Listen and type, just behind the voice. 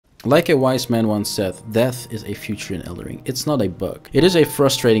Like a wise man once said, death is a feature in Elden Ring. It's not a bug. It is a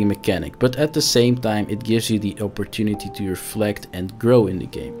frustrating mechanic, but at the same time it gives you the opportunity to reflect and grow in the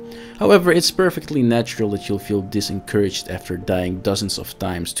game. However, it's perfectly natural that you'll feel disencouraged after dying dozens of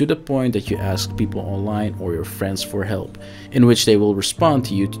times to the point that you ask people online or your friends for help, in which they will respond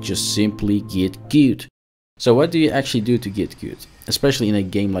to you to just simply Git Gud. So what do you actually do to Git Gud? Especially in a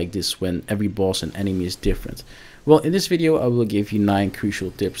game like this when every boss and enemy is different. Well, in this video I will give you 9 crucial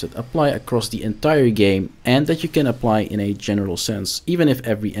tips that apply across the entire game and that you can apply in a general sense, even if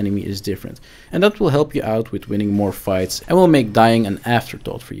every enemy is different. And that will help you out with winning more fights and will make dying an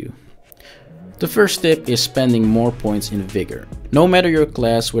afterthought for you. The first tip is spending more points in Vigor. No matter your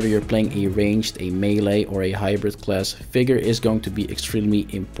class, whether you're playing a ranged, a melee or a hybrid class, Vigor is going to be extremely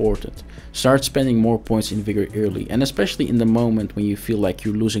important. Start spending more points in Vigor early, and especially in the moment when you feel like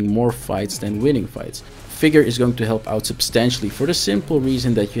you're losing more fights than winning fights. Vigor is going to help out substantially for the simple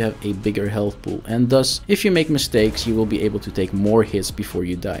reason that you have a bigger health pool, and thus, if you make mistakes, you will be able to take more hits before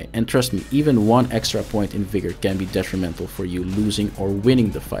you die. And trust me, even one extra point in Vigor can be detrimental for you losing or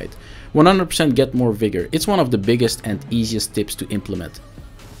winning the fight. 100% get more Vigor. It's one of the biggest and easiest tips to implement.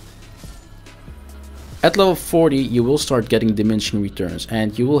 At level 40 you will start getting diminishing returns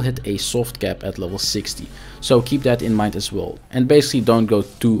and you will hit a soft cap at level 60, so keep that in mind as well, and basically don't go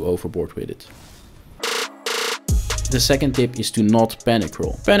too overboard with it. The second tip is to not panic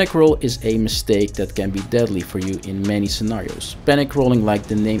roll. Panic roll is a mistake that can be deadly for you in many scenarios. Panic rolling, like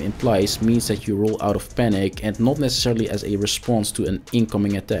the name implies, means that you roll out of panic and not necessarily as a response to an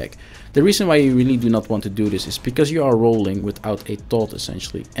incoming attack. The reason why you really do not want to do this is because you are rolling without a thought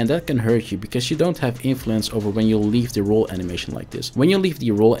essentially, and that can hurt you because you don't have influence over when you'll leave the roll animation like this. When you leave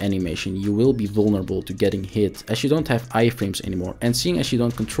the roll animation you will be vulnerable to getting hit as you don't have iframes anymore, and seeing as you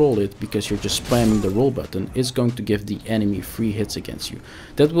don't control it because you're just spamming the roll button, it's going to give the enemy free hits against you.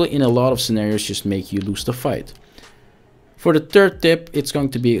 That will in a lot of scenarios just make you lose the fight. For the third tip, it's going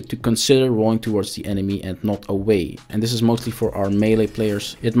to be to consider rolling towards the enemy and not away. And this is mostly for our melee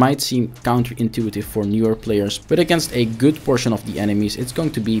players. It might seem counterintuitive for newer players, but against a good portion of the enemies, it's going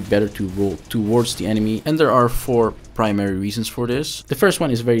to be better to roll towards the enemy. And there are 4 primary reasons for this. The first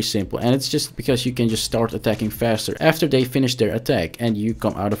one is very simple, and it's just because you can just start attacking faster after they finish their attack and you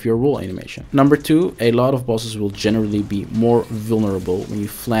come out of your roll animation. Number 2, a lot of bosses will generally be more vulnerable when you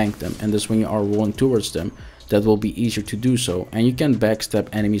flank them, and thus when you are rolling towards them, that will be easier to do so, and you can backstab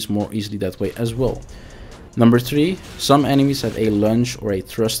enemies more easily that way as well. Number 3, some enemies have a lunge or a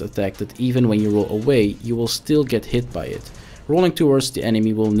thrust attack that even when you roll away, you will still get hit by it. Rolling towards the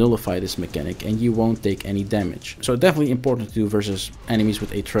enemy will nullify this mechanic and you won't take any damage. So definitely important to do versus enemies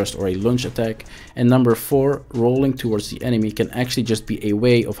with a thrust or a lunge attack. And number 4, rolling towards the enemy can actually just be a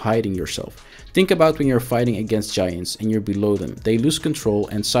way of hiding yourself. Think about when you're fighting against giants and you're below them. They lose control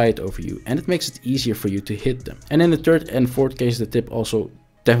and sight over you, and it makes it easier for you to hit them. And in the third and fourth case, the tip also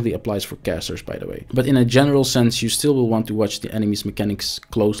definitely applies for casters, by the way. But in a general sense, you still will want to watch the enemy's mechanics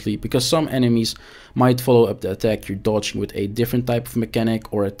closely, because some enemies might follow up the attack you're dodging with a different type of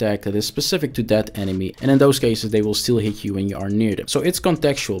mechanic or attack that is specific to that enemy, and in those cases they will still hit you when you are near them. So it's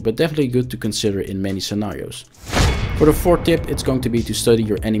contextual, but definitely good to consider in many scenarios. For the fourth tip, it's going to be to study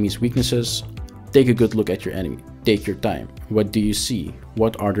your enemy's weaknesses. Take a good look at your enemy. Take your time. What do you see?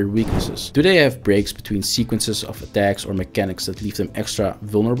 What are their weaknesses? Do they have breaks between sequences of attacks or mechanics that leave them extra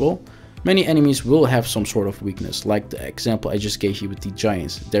vulnerable? Many enemies will have some sort of weakness, like the example I just gave you with the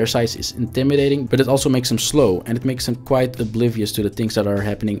giants. Their size is intimidating, but it also makes them slow, and it makes them quite oblivious to the things that are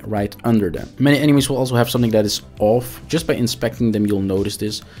happening right under them. Many enemies will also have something that is off. Just by inspecting them you'll notice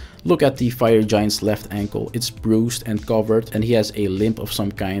this. Look at the fire giant's left ankle. It's bruised and covered and he has a limp of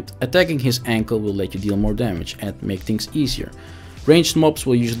some kind. Attacking his ankle will let you deal more damage and make things easier. Ranged mobs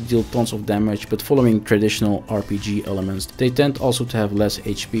will usually deal tons of damage, but following traditional RPG elements, they tend also to have less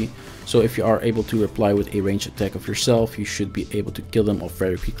HP. So if you are able to reply with a ranged attack of yourself, you should be able to kill them off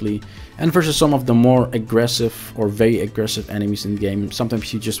very quickly. And versus some of the more aggressive or very aggressive enemies in the game,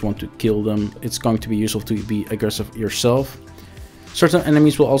 sometimes you just want to kill them. It's going to be useful to be aggressive yourself. Certain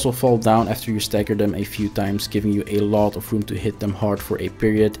enemies will also fall down after you stagger them a few times, giving you a lot of room to hit them hard for a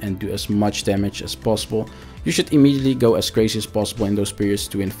period and do as much damage as possible. You should immediately go as crazy as possible in those periods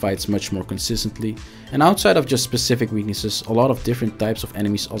to win fights much more consistently. And outside of just specific weaknesses, a lot of different types of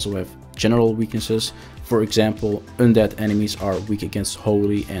enemies also have general weaknesses. For example, undead enemies are weak against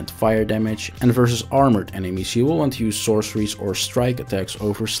holy and fire damage, and versus armored enemies you will want to use sorceries or strike attacks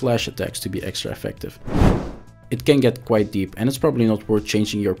over slash attacks to be extra effective. It can get quite deep, and it's probably not worth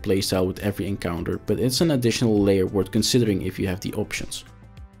changing your playstyle with every encounter, but it's an additional layer worth considering if you have the options.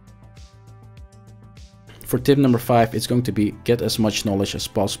 For tip number 5, it's going to be get as much knowledge as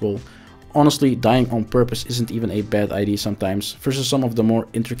possible. Honestly, dying on purpose isn't even a bad idea sometimes. Versus some of the more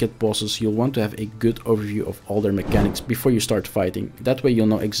intricate bosses, you'll want to have a good overview of all their mechanics before you start fighting. That way you'll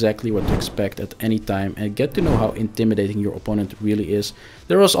know exactly what to expect at any time and get to know how intimidating your opponent really is.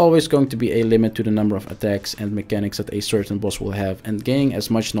 There is always going to be a limit to the number of attacks and mechanics that a certain boss will have, and gaining as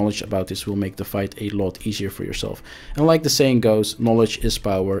much knowledge about this will make the fight a lot easier for yourself. And like the saying goes, knowledge is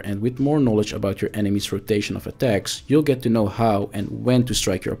power, and with more knowledge about your enemy's rotation of attacks, you'll get to know how and when to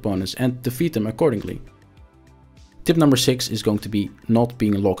strike your opponents and defeat them accordingly. Tip number 6 is going to be not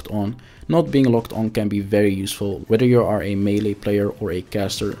being locked on. Not being locked on can be very useful, whether you are a melee player or a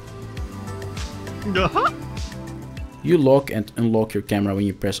caster. You lock and unlock your camera when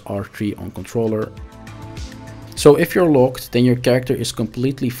you press R3 on controller. So if you're locked, then your character is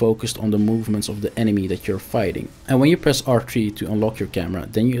completely focused on the movements of the enemy that you're fighting. And when you press R3 to unlock your camera,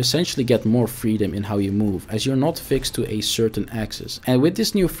 then you essentially get more freedom in how you move, as you're not fixed to a certain axis. And with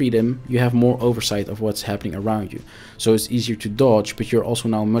this new freedom, you have more oversight of what's happening around you. So it's easier to dodge, but you're also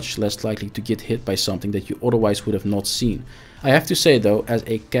now much less likely to get hit by something that you otherwise would have not seen. I have to say though, as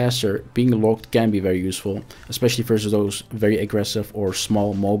a caster, being locked can be very useful, especially versus those very aggressive or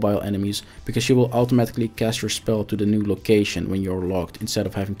small mobile enemies, because you will automatically cast your spell to the new location when you're locked, instead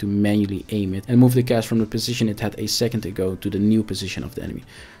of having to manually aim it and move the cast from the position it had a second ago to the new position of the enemy.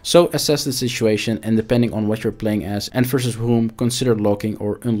 So assess the situation, and depending on what you're playing as and versus whom, consider locking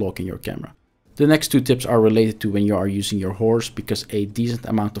or unlocking your camera. The next 2 tips are related to when you are using your horse, because a decent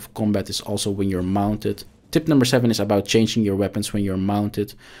amount of combat is also when you're mounted. Tip number 7 is about changing your weapons when you're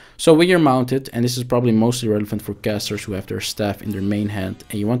mounted. So when you're mounted, and this is probably mostly relevant for casters who have their staff in their main hand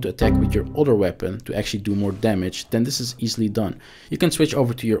and you want to attack with your other weapon to actually do more damage, then this is easily done. You can switch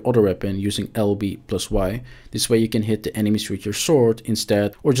over to your other weapon using LB plus Y. This way you can hit the enemies with your sword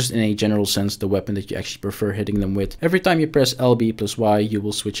instead, or just in a general sense the weapon that you actually prefer hitting them with. Every time you press LB plus Y, you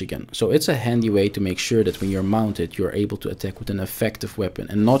will switch again. So it's a handy way to make sure that when you're mounted, you're able to attack with an effective weapon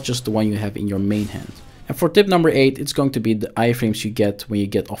and not just the one you have in your main hand. And for tip number 8, it's going to be the iframes you get when you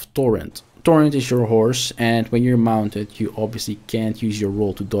get off torrent. Torrent is your horse, and when you're mounted, you obviously can't use your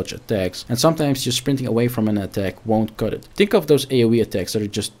roll to dodge attacks, and sometimes just sprinting away from an attack won't cut it. Think of those AoE attacks that are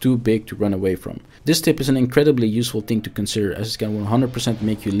just too big to run away from. This tip is an incredibly useful thing to consider, as it can 100%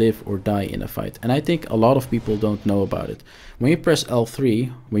 make you live or die in a fight, and I think a lot of people don't know about it. When you press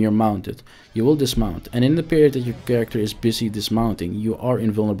L3 when you're mounted, you will dismount, and in the period that your character is busy dismounting, you are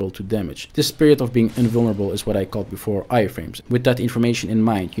invulnerable to damage. This period of being invulnerable is what I called before iframes. With that information in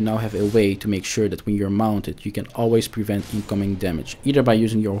mind, you now have a way to make sure that when you're mounted, you can always prevent incoming damage, either by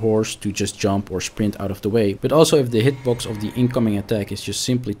using your horse to just jump or sprint out of the way, but also if the hitbox of the incoming attack is just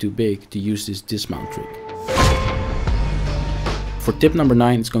simply too big, to use this dismount trick. For tip number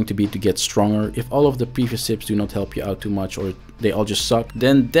 9, it's going to be to get stronger. If all of the previous tips do not help you out too much, or they all just suck,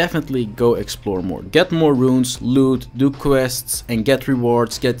 then definitely go explore more. Get more runes, loot, do quests, and get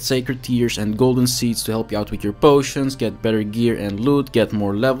rewards, get sacred tears and golden seeds to help you out with your potions, get better gear and loot, get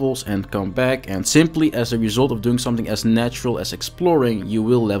more levels and come back, and simply as a result of doing something as natural as exploring, you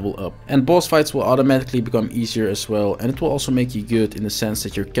will level up. And boss fights will automatically become easier as well, and it will also make you good in the sense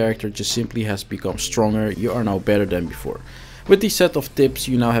that your character just simply has become stronger. You are now better than before. With this set of tips,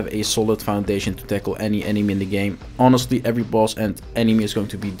 you now have a solid foundation to tackle any enemy in the game. Honestly, every boss and enemy is going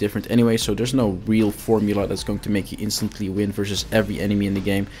to be different anyway, so there's no real formula that's going to make you instantly win versus every enemy in the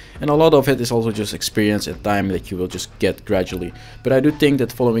game. And a lot of it is also just experience and time that you will just get gradually. But I do think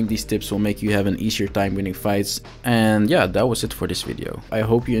that following these tips will make you have an easier time winning fights. And yeah, that was it for this video. I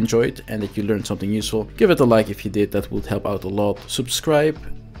hope you enjoyed and that you learned something useful. Give it a like if you did, that would help out a lot. Subscribe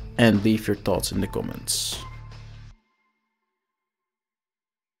and leave your thoughts in the comments.